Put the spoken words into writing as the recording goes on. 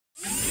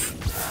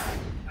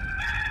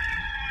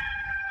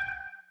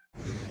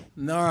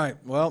All right.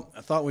 Well,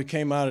 I thought we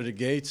came out of the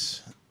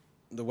gates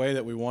the way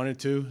that we wanted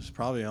to. It's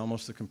probably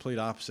almost the complete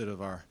opposite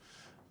of our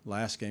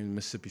last game, the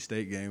Mississippi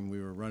State game. We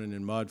were running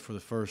in mud for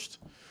the first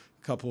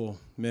couple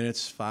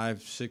minutes,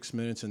 5, 6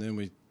 minutes, and then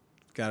we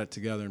got it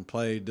together and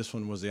played. This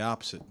one was the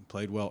opposite.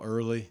 Played well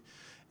early,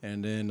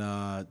 and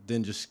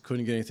then just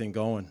couldn't get anything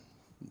going.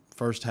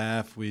 First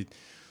half, we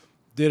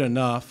did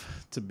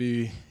enough to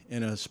be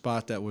in a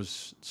spot that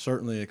was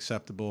certainly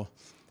acceptable,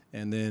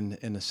 and then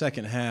in the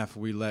second half,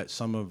 we let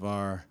some of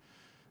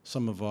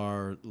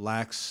our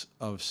lacks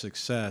of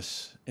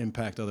success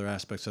impact other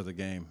aspects of the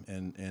game,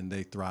 and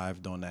they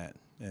thrived on that.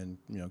 And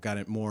got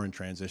it more in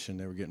transition.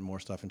 They were getting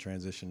more stuff in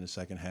transition in the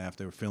second half.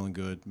 They were feeling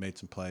good, made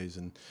some plays,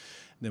 and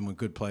then when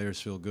good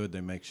players feel good, they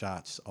make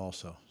shots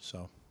also.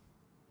 So,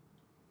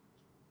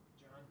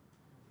 John,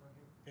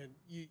 and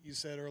you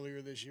said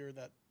earlier this year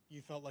that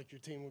you felt like your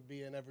team would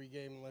be in every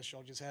game unless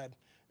y'all just had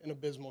an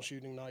abysmal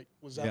shooting night.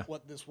 Was that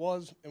what this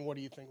was, and what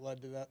do you think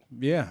led to that?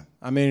 Yeah,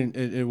 I mean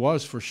it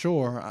was for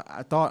sure.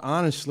 I thought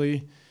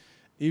honestly,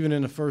 even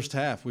in the first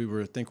half,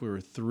 I think we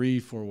were 3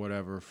 for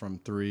whatever from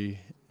 3,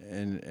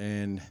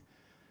 and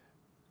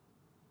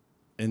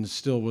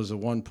still was a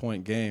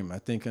 1-point game. I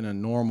think with a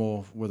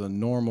normal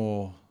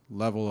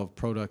level of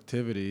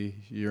productivity,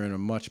 you're in a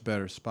much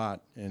better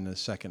spot in the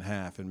second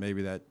half, and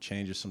maybe that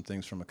changes some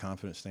things from a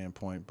confidence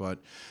standpoint. But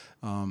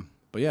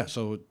yeah,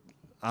 so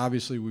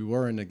obviously we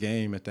were in the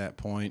game at that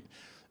point.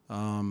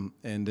 And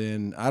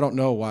then I don't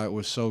know why it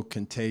was so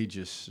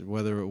contagious,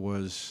 whether it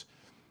was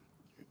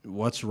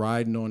what's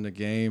riding on the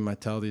game. I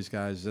tell these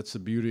guys that's the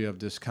beauty of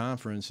this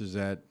conference, is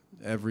that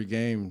every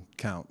game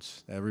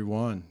counts. Every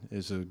one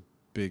is a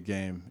big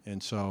game.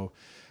 And so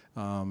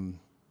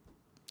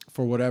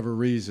for whatever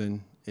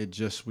reason, it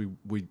just we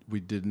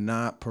did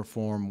not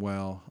perform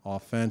well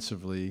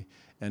offensively.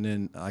 And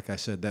then, like I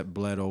said, that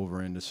bled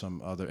over into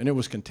some other – and it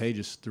was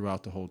contagious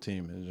throughout the whole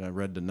team. As I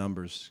read the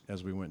numbers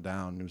as we went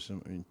down, there was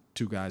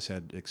 2 guys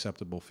had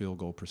acceptable field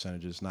goal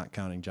percentages, not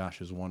counting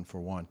Josh's 1 for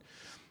 1.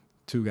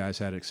 2 guys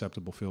had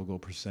acceptable field goal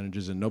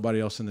percentages, and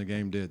nobody else in the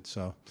game did.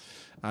 So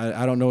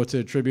I don't know what to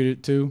attribute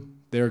it to.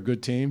 They're a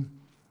good team.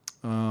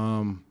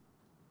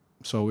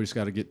 So we just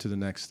got to get to the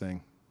next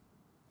thing.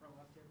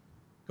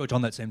 Coach,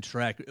 on that same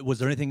track, was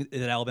there anything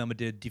that Alabama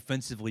did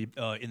defensively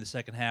in the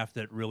second half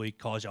that really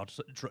caused y'all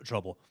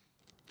trouble?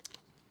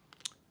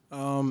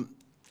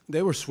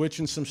 They were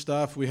switching some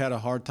stuff. We had a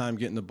hard time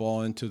getting the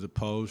ball into the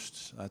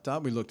posts. I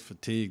thought we looked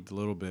fatigued a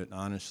little bit,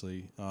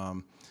 honestly.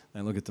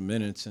 And look at the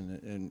minutes,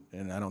 and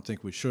I don't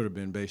think we should have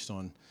been based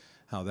on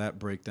how that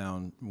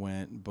breakdown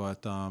went.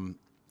 But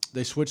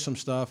they switched some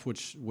stuff,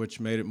 which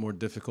made it more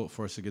difficult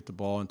for us to get the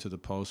ball into the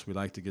post. We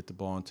like to get the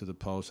ball into the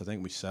post. I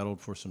think we settled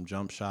for some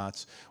jump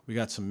shots. We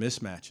got some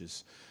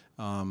mismatches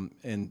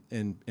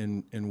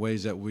in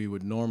ways that we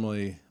would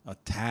normally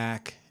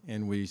attack,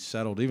 and we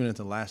settled even at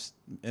the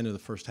end of the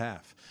first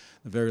half.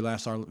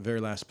 Our very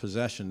last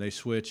possession, they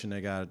switch and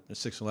they got a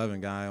 6'11"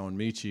 guy on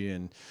Michi,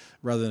 and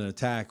rather than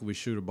attack, we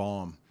shoot a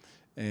bomb.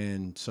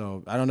 And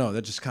so I don't know.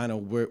 That's just kind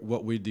of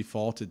what we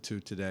defaulted to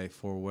today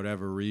for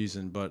whatever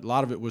reason. But a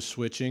lot of it was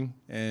switching,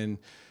 and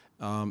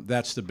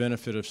that's the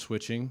benefit of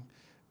switching.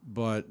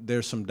 But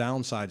there's some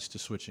downsides to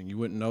switching. You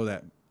wouldn't know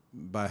that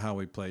by how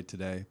we played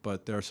today.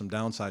 But there are some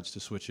downsides to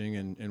switching,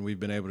 and we've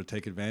been able to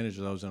take advantage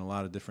of those in a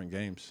lot of different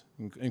games,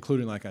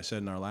 including, like I said,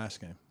 in our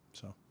last game.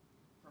 So.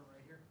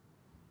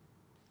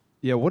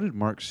 Yeah, what did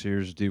Mark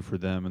Sears do for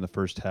them in the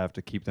first half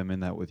to keep them in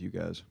that with you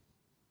guys?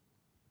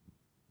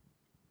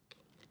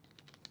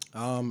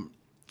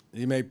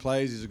 He made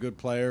plays. He's a good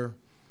player.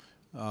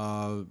 He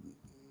was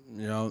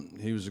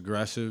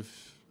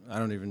aggressive. I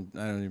don't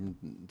even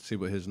see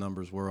what his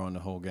numbers were on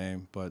the whole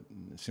game, but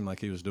it seemed like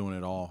he was doing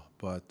it all.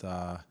 But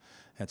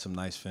had some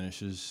nice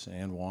finishes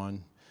and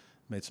won.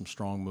 Made some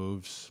strong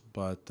moves,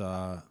 but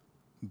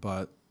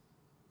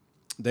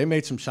they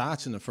made some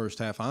shots in the first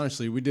half.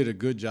 Honestly, we did a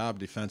good job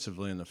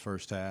defensively in the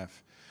first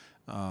half.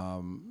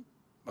 A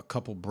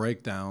couple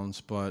breakdowns,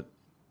 but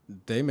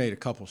they made a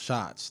couple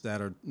shots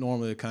that are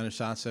normally the kind of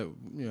shots that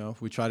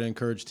we try to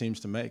encourage teams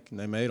to make, and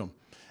they made them,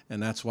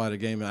 and that's why the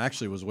game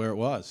actually was where it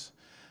was.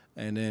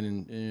 And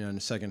then in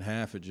the second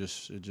half, it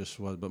just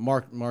was. But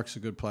Mark's a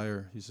good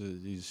player.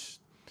 He's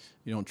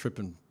you don't trip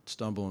and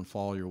stumble and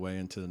fall your way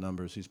into the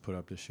numbers he's put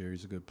up this year.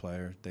 He's a good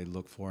player. They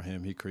look for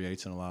him. He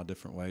creates in a lot of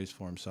different ways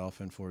for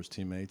himself and for his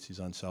teammates. He's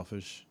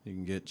unselfish. He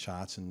can get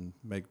shots and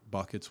make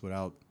buckets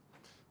without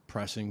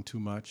pressing too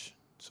much.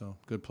 So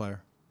good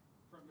player.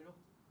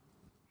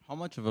 How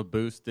much of a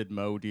boost did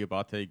Mo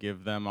Diabate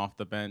give them off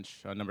the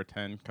bench, number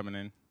 10, coming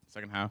in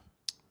second half?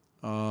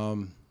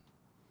 I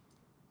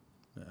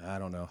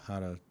don't know how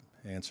to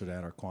answer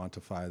that or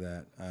quantify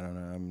that. I don't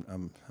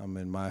know. I'm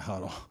in my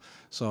huddle,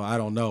 so I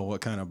don't know what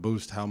kind of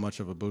boost, how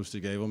much of a boost he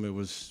gave them. It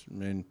was,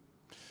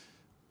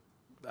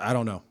 I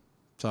don't know.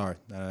 Sorry,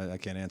 I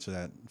can't answer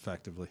that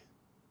effectively.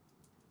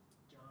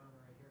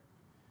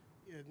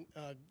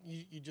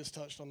 You just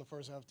touched on the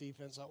first half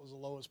defense. That was the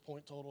lowest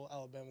point total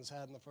Alabama's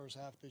had in the first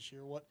half this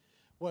year. What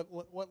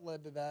What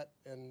led to that,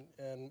 and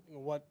you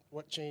know,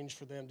 what changed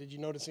for them? Did you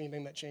notice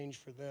anything that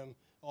changed for them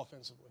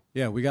offensively?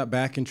 Yeah, we got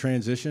back in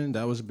transition.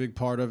 That was a big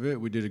part of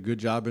it. We did a good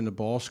job in the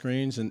ball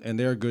screens, and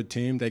they're a good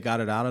team. They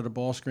got it out of the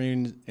ball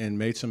screen and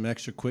made some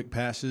extra quick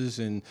passes,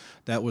 and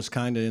that was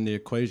kind of in the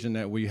equation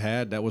that we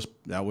had. That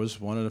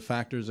was one of the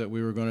factors that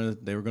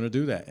they were gonna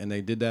do that, and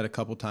they did that a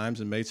couple times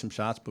and made some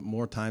shots, but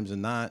more times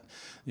than not,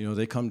 you know,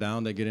 they come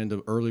down, they get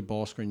into early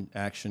ball screen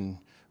action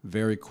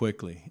very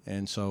quickly,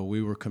 and so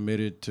we were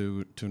committed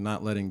to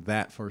not letting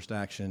that first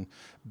action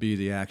be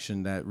the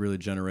action that really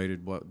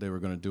generated what they were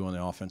going to do on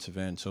the offensive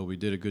end. So we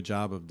did a good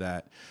job of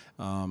that,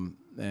 and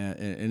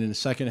in the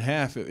second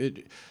half,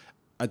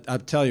 I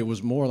tell you, it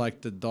was more like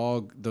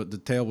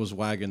the tail was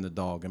wagging the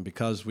dog, and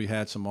because we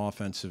had some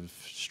offensive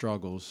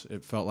struggles,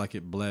 it felt like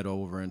it bled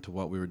over into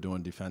what we were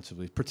doing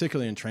defensively,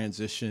 particularly in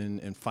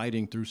transition and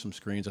fighting through some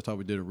screens. I thought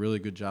we did a really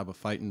good job of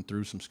fighting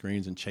through some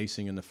screens and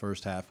chasing in the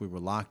first half. We were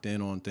locked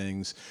in on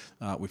things.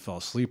 We fell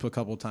asleep a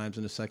couple of times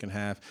in the second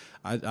half.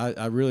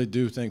 I really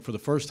do think for the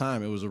first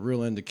time it was a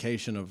real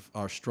indication of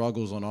our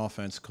struggles on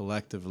offense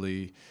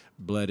collectively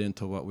bled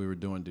into what we were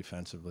doing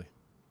defensively.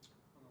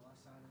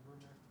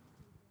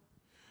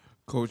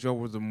 Coach, y'all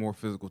was a more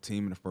physical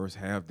team in the first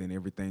half. Then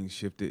everything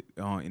shifted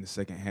in the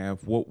second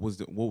half. What was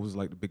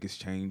like the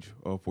biggest change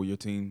for your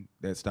team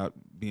that stopped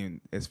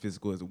being as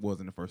physical as it was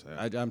in the first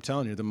half? I'm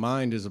telling you, the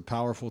mind is a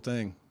powerful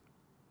thing.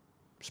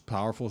 It's a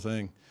powerful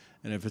thing,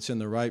 and if it's in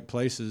the right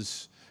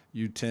places,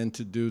 you tend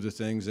to do the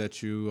things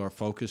that you are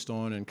focused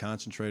on and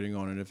concentrating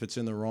on. And if it's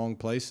in the wrong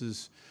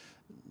places,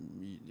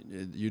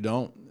 you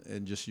don't.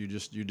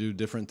 You do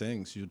different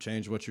things. You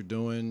change what you're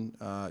doing.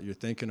 You're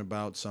thinking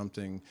about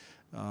something.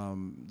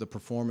 The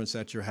performance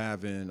that you're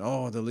having.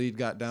 Oh, the lead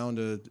got down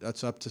to,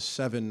 that's up to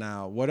 7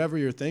 now. Whatever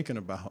you're thinking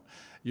about,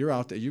 you're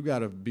out there. You got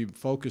to be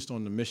focused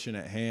on the mission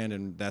at hand,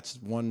 and that's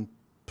one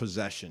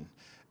possession.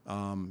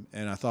 And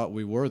I thought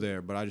we were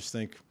there, but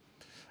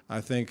I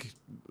think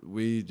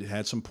we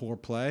had some poor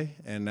play,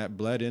 and that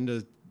bled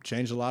into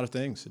changed a lot of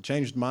things. It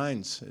changed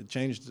minds. It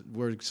changed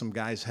where some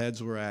guys'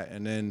 heads were at,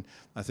 and then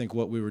I think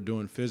what we were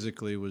doing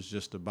physically was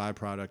just a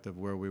byproduct of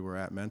where we were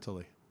at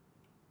mentally.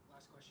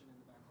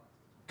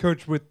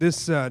 Coach, with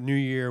this new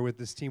year, with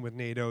this team with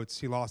Nate Oates,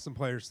 he lost some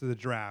players to the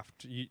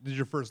draft. This is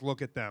your first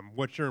look at them.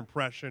 What's your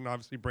impression?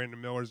 Obviously,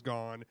 Brandon Miller's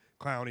gone,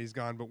 Clowney's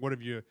gone, but what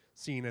have you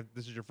seen if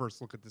this is your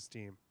first look at this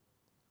team?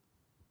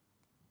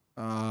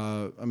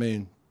 I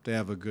mean, they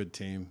have a good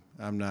team.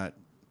 I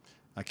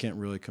can't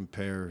really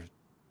compare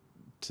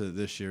to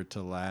this year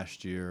to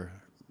last year.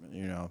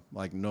 You know,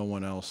 like no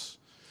one else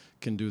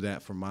can do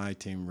that for my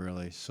team,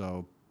 really.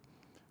 So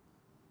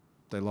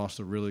they lost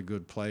a really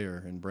good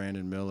player in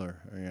Brandon Miller.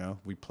 You know,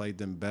 we played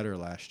them better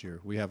last year.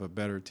 We have a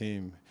better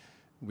team.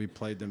 We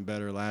played them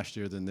better last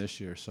year than this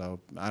year. So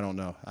I don't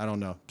know.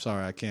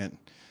 Sorry, I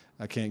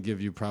can't give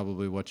you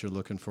probably what you're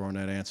looking for in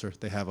that answer.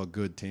 They have a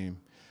good team.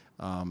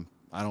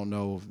 I don't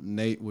know if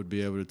Nate would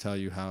be able to tell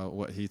you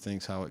what he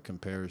thinks how it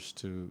compares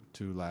to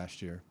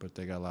last year, but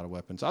they got a lot of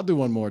weapons. I'll do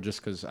one more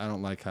just because I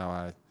don't like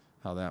how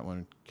that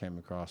one came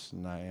across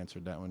and I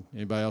answered that one.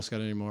 Anybody else got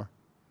any more?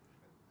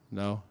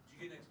 No?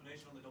 Did you get an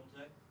explanation on the double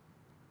tag?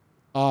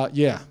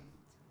 Yeah.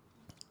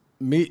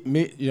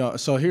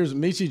 So here's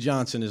Michi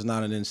Johnson is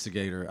not an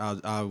instigator.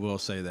 I will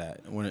say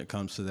that when it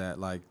comes to that,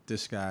 like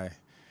this guy,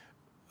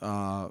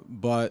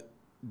 but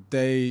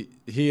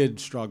he had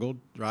struggled,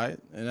 right?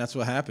 And that's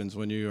what happens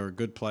when you're a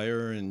good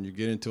player and you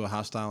get into a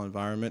hostile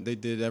environment.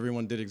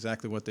 Everyone did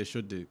exactly what they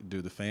should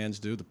do. The fans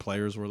do. The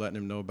players were letting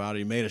him know about it.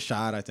 He made a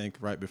shot, I think,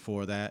 right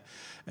before that,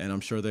 and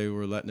I'm sure they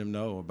were letting him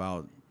know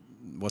about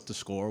what the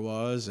score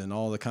was and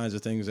all the kinds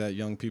of things that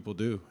young people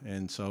do.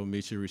 And so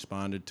Michi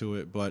responded to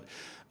it. But,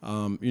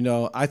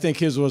 I think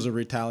his was a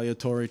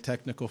retaliatory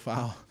technical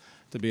foul,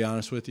 to be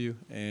honest with you.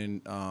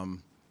 And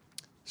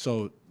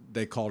so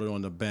they called it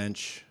on the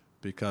bench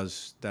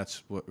because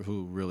that's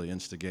who really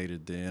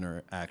instigated the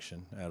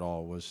interaction at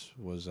all was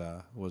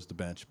the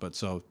bench. But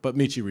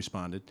Michi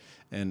responded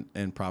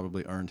and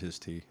probably earned his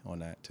tee on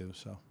that too.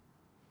 So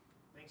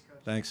thanks, Coach.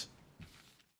 Thanks.